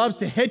 he loves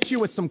to hit you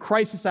with some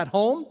crisis at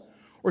home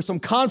or some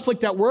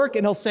conflict at work,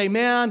 and he'll say,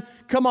 man,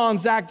 come on,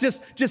 Zach,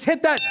 just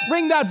hit that,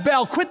 ring that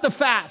bell, quit the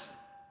fast.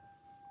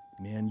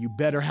 Man, you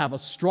better have a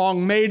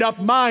strong made-up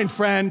mind,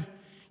 friend.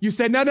 You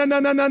say, no.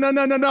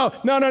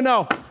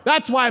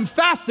 That's why I'm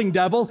fasting,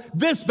 devil.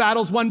 This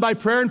battle's won by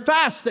prayer and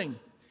fasting.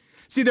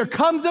 See, there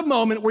comes a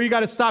moment where you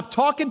got to stop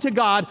talking to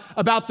God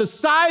about the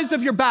size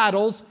of your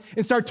battles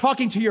and start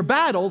talking to your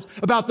battles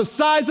about the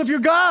size of your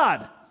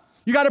God.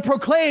 You got to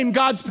proclaim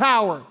God's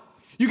power.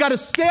 You got to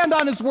stand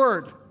on his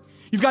word.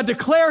 You've got to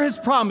declare his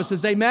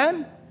promises.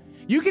 Amen?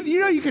 You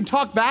can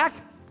talk back.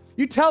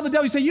 You tell the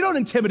devil, you say, you don't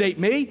intimidate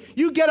me.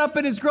 You get up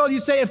in his grill,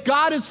 you say, if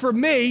God is for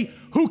me,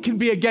 who can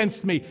be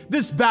against me?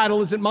 This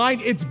battle isn't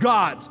mine, it's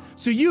God's.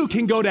 So you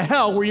can go to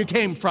hell where you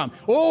came from.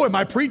 Oh, am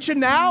I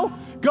preaching now?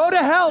 Go to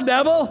hell,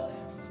 devil.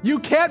 You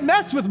can't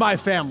mess with my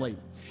family.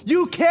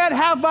 You can't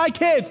have my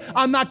kids.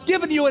 I'm not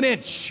giving you an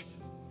inch.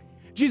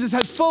 Jesus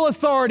has full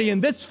authority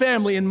in this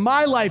family, in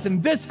my life,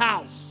 in this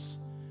house.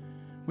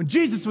 When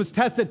Jesus was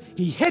tested,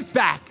 he hit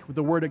back with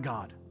the word of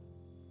God.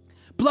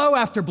 Blow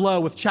after blow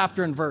with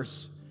chapter and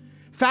verse.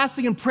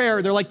 Fasting and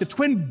prayer, they're like the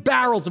twin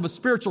barrels of a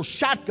spiritual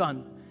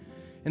shotgun,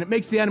 and it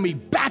makes the enemy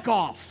back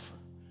off.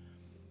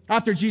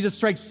 After Jesus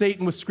strikes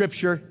Satan with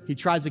scripture, he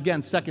tries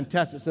again. Second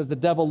test, it says the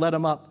devil led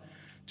him up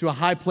to a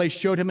high place,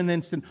 showed him in an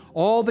instant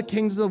all the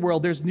kingdoms of the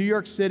world. There's New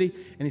York City,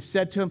 and he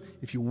said to him,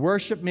 if you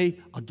worship me,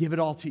 I'll give it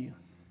all to you.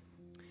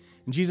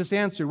 And Jesus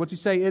answered, what's he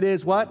say? It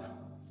is what?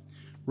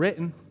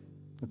 Written.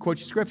 I'll quote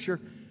you scripture.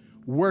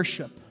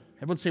 Worship.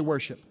 Everyone say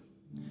worship.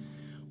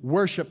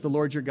 Worship the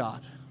Lord your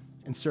God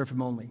and serve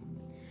him only.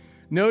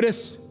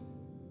 Notice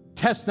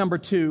test number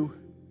 2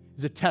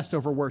 is a test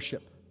over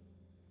worship.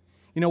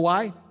 You know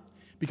why?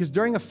 Because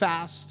during a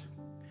fast,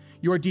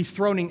 you are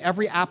dethroning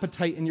every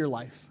appetite in your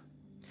life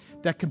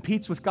that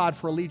competes with God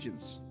for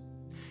allegiance.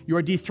 You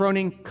are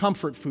dethroning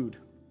comfort food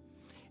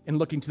and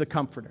looking to the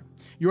comforter.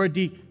 You are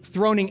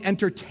dethroning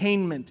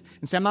entertainment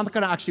and say, I'm not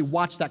going to actually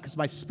watch that because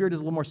my spirit is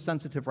a little more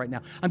sensitive right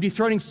now. I'm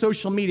dethroning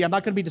social media. I'm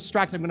not going to be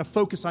distracted. I'm going to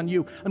focus on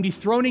you. I'm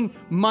dethroning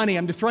money.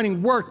 I'm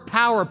dethroning work,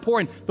 power,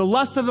 porn, the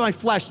lust of my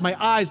flesh, my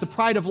eyes, the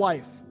pride of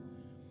life.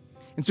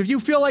 And so if you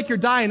feel like you're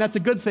dying, that's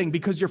a good thing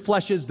because your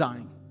flesh is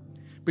dying.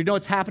 But you know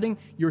what's happening?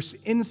 Your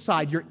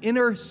inside, your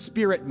inner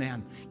spirit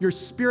man, your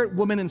spirit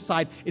woman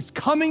inside is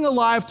coming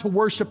alive to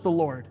worship the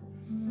Lord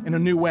in a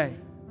new way.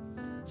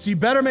 So you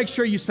better make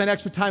sure you spend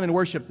extra time in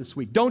worship this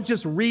week. Don't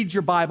just read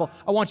your Bible.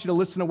 I want you to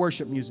listen to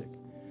worship music.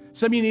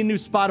 Some of you need a new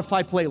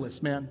Spotify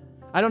playlist, man.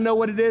 I don't know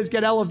what it is.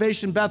 Get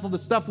Elevation, Bethel, the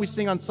stuff we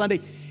sing on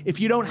Sunday. If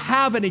you don't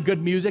have any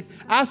good music,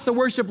 ask the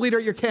worship leader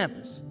at your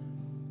campus.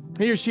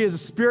 He or she is a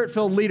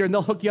spirit-filled leader, and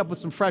they'll hook you up with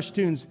some fresh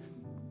tunes.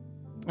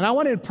 And I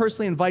want to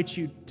personally invite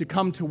you to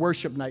come to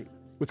worship night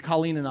with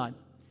Colleen and I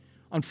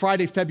on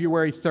Friday,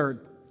 February 3rd.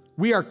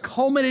 We are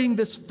culminating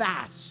this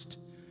fast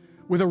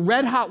with a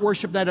red-hot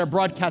worship night at our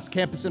broadcast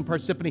campus in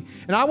Parsippany.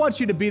 And I want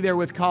you to be there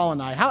with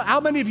Colin and I. How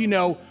many of you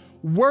know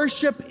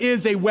worship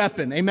is a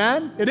weapon?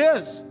 Amen? It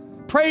is.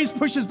 Praise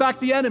pushes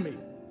back the enemy.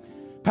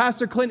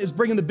 Pastor Clint is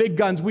bringing the big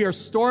guns. We are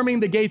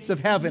storming the gates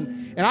of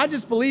heaven. And I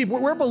just believe,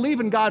 we're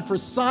believing God for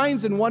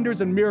signs and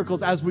wonders and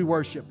miracles as we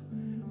worship.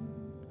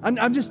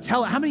 I'm just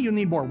telling, how many of you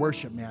need more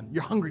worship, man?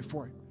 You're hungry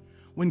for it.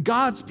 When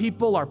God's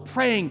people are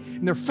praying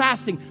and they're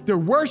fasting, they're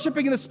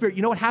worshiping in the Spirit,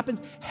 you know what happens?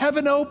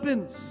 Heaven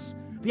opens.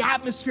 The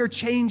atmosphere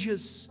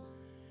changes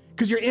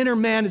because your inner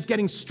man is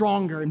getting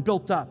stronger and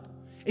built up.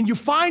 And you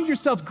find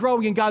yourself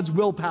growing in God's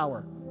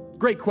willpower.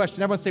 Great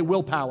question. Everyone say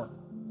willpower.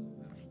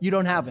 You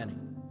don't have any.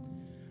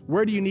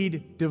 Where do you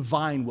need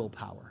divine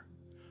willpower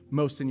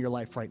most in your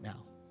life right now?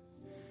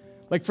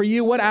 Like for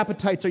you, what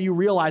appetites are you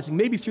realizing?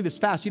 Maybe through this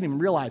fast, you didn't even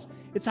realize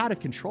it's out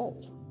of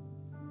control.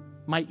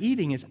 My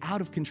eating is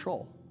out of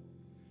control.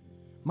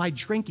 My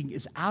drinking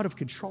is out of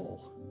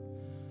control.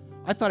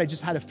 I thought I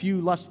just had a few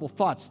lustful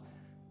thoughts.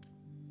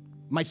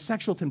 My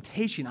sexual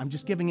temptation, I'm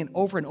just giving in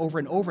over and over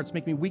and over. It's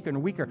making me weaker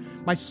and weaker.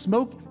 My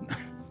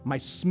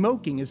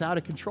smoking is out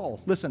of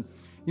control. Listen,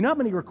 you know how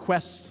many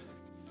requests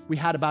we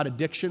had about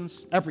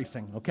addictions?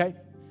 Everything, okay?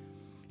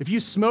 If you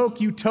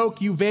smoke, you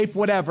toke, you vape,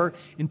 whatever,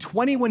 in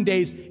 21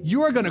 days,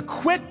 you are gonna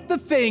quit the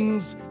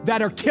things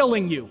that are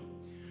killing you.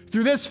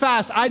 Through this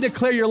fast, I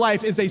declare your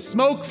life is a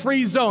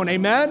smoke-free zone,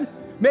 amen?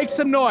 Make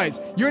some noise.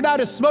 You're not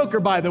a smoker,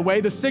 by the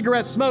way. The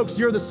cigarette smokes,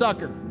 you're the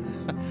sucker.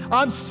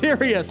 I'm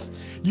serious.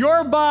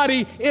 Your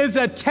body is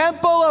a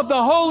temple of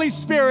the Holy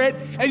Spirit,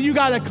 and you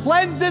gotta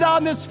cleanse it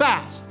on this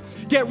fast.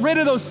 Get rid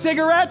of those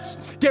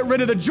cigarettes, get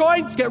rid of the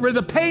joints, get rid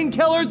of the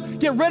painkillers,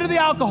 get rid of the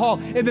alcohol.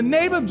 In the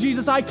name of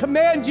Jesus, I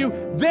command you,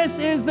 this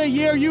is the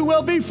year you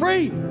will be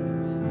free.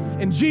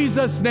 In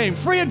Jesus' name.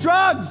 Free of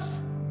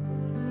drugs,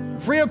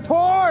 free of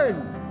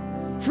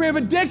porn, free of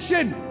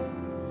addiction.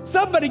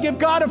 Somebody give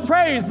God a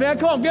praise, man.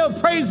 Come on, give a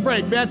praise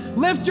break, man.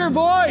 Lift your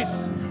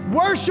voice.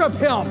 Worship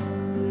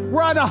Him.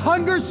 We're on a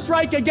hunger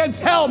strike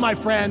against hell, my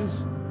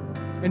friends.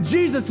 And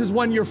Jesus has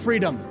won your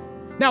freedom.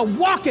 Now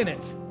walk in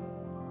it.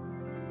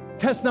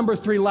 Test number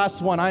 3,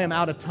 last one. I am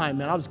out of time,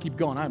 man. I'll just keep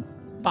going. I'm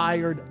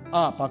fired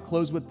up. I'll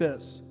close with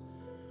this.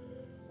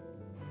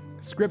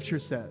 Scripture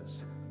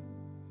says,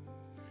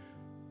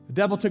 the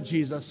devil took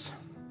Jesus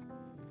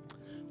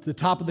to the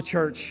top of the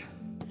church.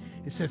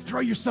 He said, throw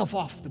yourself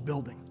off the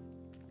building.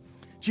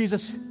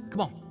 Jesus,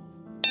 come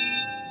on.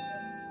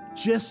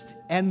 Just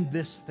end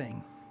this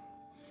thing.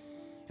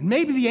 And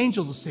maybe the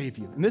angels will save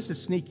you. And this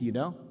is sneaky, you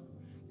know?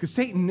 Because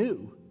Satan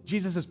knew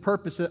Jesus'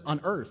 purpose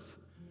on earth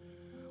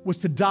was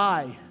to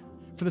die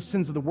for the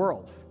sins of the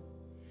world.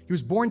 He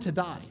was born to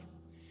die.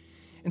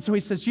 And so he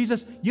says,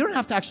 Jesus, you don't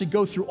have to actually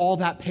go through all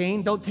that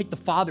pain. Don't take the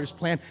Father's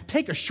plan.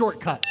 Take a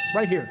shortcut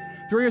right here.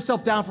 Throw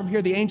yourself down from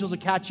here. The angels will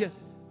catch you.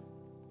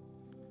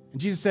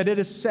 And Jesus said, it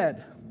is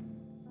said,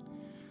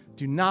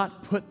 do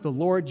not put the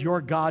Lord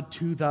your God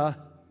to the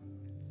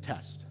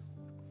test.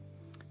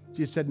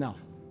 Jesus said, no,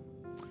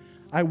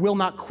 I will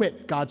not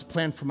quit God's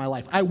plan for my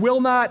life. I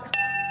will not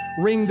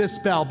ring this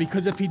bell,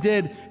 because if he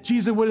did,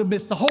 Jesus would have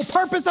missed the whole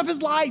purpose of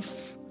his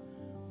life.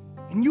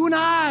 And you and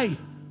I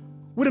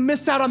would have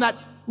missed out on that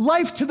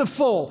life to the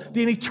full,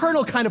 the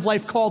eternal kind of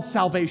life called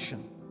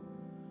salvation.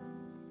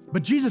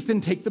 But Jesus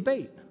didn't take the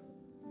bait.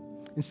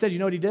 Instead, you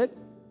know what he did?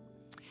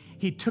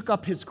 He took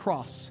up his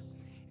cross.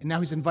 And now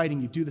he's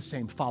inviting you, do the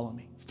same. Follow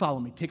me,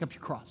 take up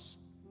your cross.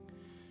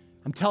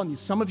 I'm telling you,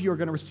 some of you are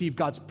going to receive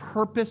God's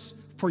purpose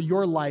for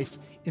your life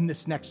in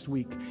this next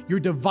week, your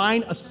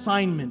divine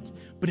assignment.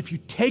 But if you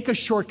take a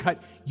shortcut,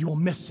 you will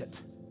miss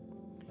it.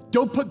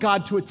 Don't put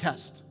God to a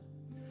test.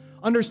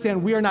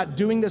 Understand, we are not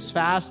doing this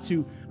fast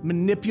to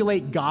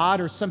manipulate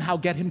God or somehow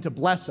get him to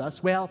bless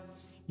us. Well,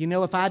 you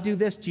know, if I do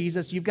this,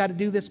 Jesus, you've got to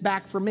do this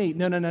back for me.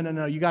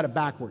 No, you got it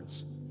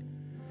backwards.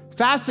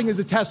 Fasting is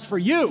a test for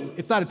you.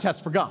 It's not a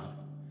test for God.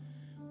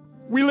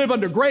 We live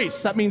under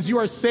grace. That means you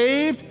are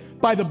saved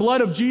by the blood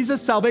of Jesus.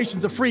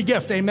 Salvation's a free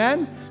gift,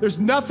 amen? There's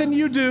nothing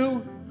you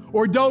do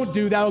or don't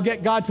do that'll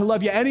get God to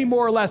love you any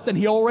more or less than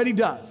he already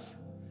does.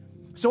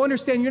 So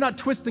understand, you're not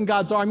twisting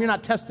God's arm, you're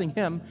not testing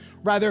him.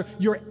 Rather,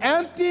 you're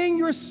emptying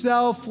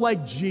yourself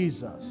like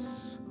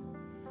Jesus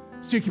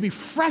so you can be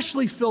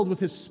freshly filled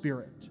with his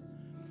Spirit.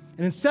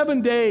 And in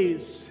 7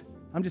 days,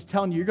 I'm just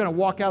telling you, you're going to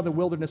walk out of the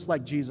wilderness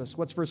like Jesus.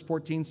 What's verse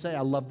 14 say?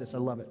 I love this, I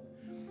love it.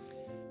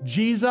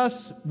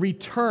 Jesus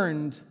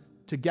returned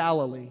to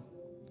Galilee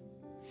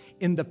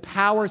in the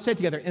power, say it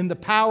together, in the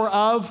power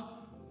of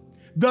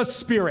the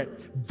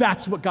Spirit.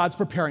 That's what God's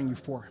preparing you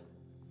for.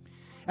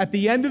 At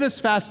the end of this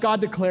fast, God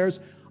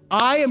declares,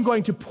 I am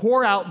going to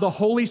pour out the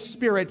Holy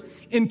Spirit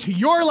into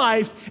your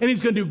life, and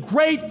he's going to do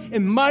great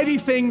and mighty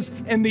things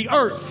in the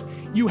earth.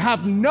 You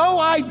have no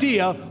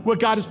idea what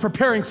God is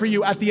preparing for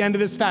you at the end of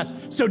this fast.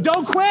 So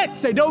don't quit.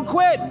 Say, don't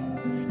quit.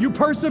 You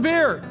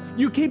persevere.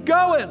 You keep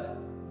going.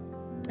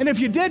 And if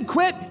you did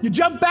quit, you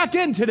jump back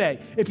in today.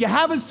 If you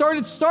haven't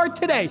started, start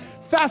today.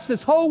 Fast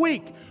this whole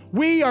week.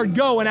 We are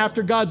going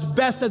after God's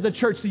best as a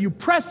church. So you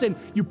press in,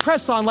 you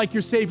press on like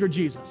your Savior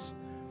Jesus.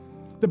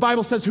 The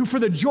Bible says, who for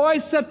the joy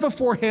set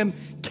before him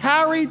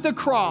carried the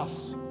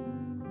cross.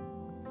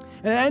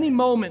 And at any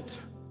moment,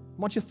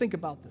 I want you to think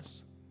about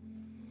this.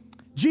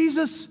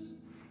 Jesus,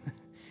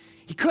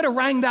 he could have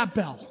rang that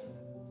bell.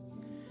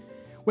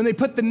 When they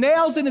put the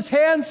nails in his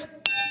hands,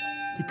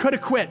 he could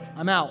have quit.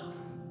 I'm out.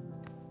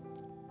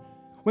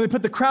 When they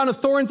put the crown of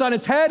thorns on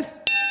his head,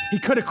 he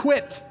could have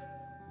quit.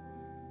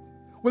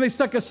 When they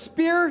stuck a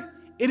spear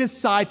in his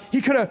side,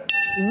 he could have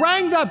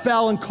rang that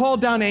bell and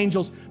called down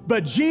angels.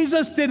 But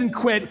Jesus didn't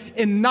quit,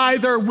 and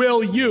neither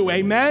will you.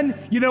 Amen?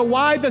 You know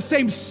why? The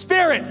same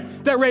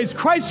Spirit that raised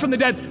Christ from the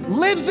dead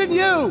lives in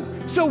you.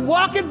 So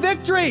walk in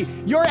victory.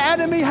 Your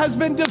enemy has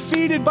been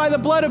defeated by the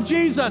blood of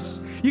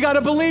Jesus. You got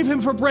to believe him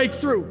for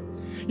breakthrough.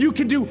 You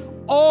can do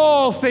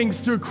all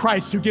things through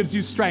Christ who gives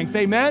you strength.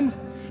 Amen?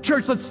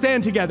 Church, let's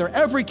stand together.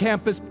 Every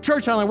campus,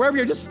 church online, wherever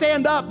you're, just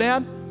stand up,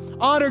 man.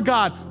 honor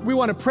God. We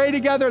want to pray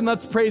together, and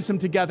let's praise him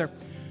together.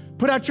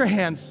 Put out your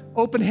hands.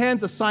 Open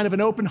hands, a sign of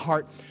an open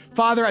heart.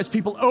 Father, as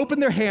people open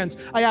their hands,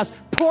 I ask,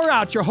 pour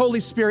out your Holy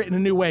Spirit in a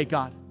new way,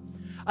 God.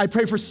 I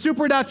pray for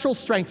supernatural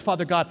strength,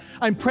 Father God.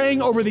 I'm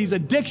praying over these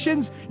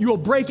addictions. You will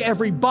break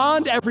every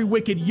bond, every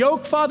wicked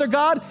yoke, Father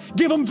God.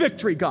 Give them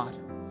victory, God.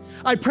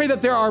 I pray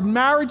that there are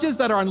marriages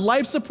that are on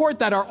life support,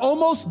 that are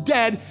almost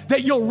dead,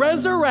 that you'll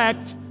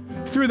resurrect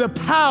through the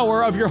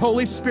power of your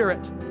Holy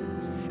Spirit.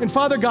 And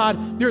Father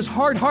God, there's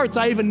hard hearts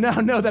I even now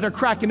know that are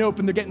cracking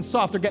open. They're getting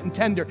soft. They're getting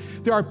tender.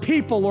 There are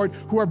people, Lord,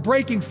 who are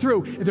breaking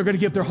through, and they're going to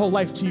give their whole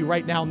life to you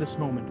right now in this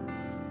moment.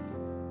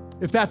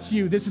 If that's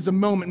you, this is a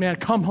moment, man,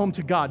 come home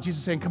to God.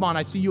 Jesus saying, come on,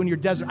 I see you in your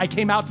desert. I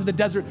came out to the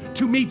desert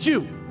to meet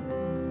you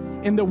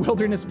in the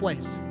wilderness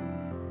place.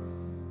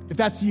 If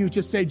that's you,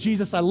 just say,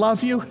 Jesus, I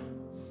love you.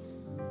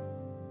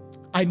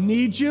 I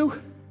need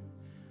you.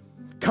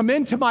 Come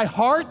into my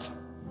heart.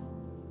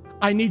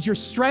 I need your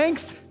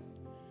strength,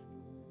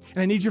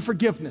 and I need your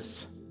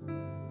forgiveness.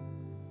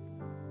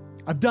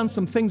 I've done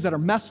some things that are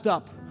messed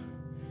up.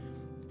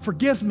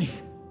 Forgive me.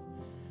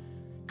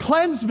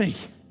 Cleanse me.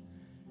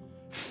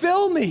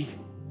 Fill me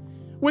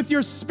with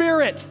your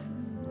Spirit.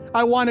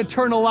 I want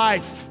eternal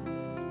life.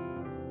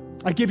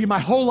 I give you my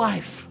whole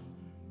life.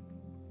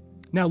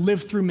 Now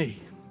live through me.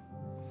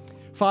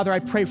 Father, I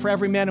pray for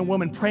every man and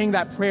woman praying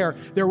that prayer,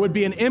 there would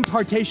be an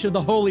impartation of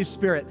the Holy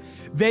Spirit.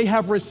 They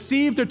have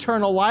received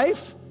eternal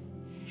life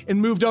and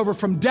moved over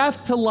from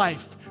death to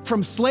life,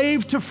 from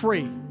slave to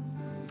free.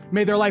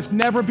 May their life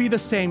never be the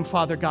same,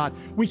 Father God.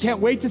 We can't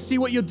wait to see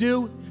what you'll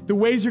do, the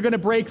ways you're going to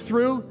break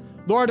through.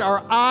 Lord,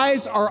 our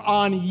eyes are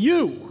on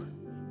you,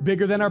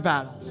 bigger than our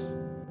battles.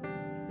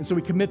 And so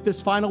we commit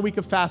this final week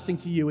of fasting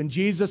to you in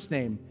Jesus'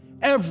 name.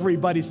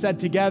 Everybody said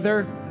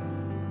together,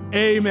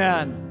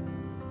 amen.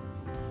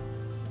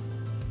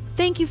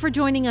 Thank you for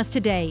joining us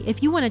today.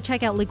 If you want to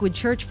check out Liquid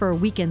Church for a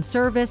weekend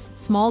service,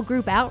 small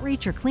group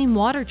outreach, or clean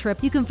water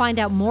trip, you can find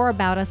out more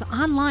about us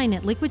online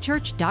at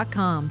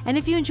liquidchurch.com. And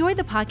if you enjoy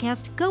the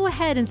podcast, go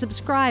ahead and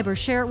subscribe or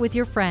share it with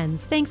your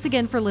friends. Thanks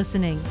again for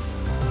listening.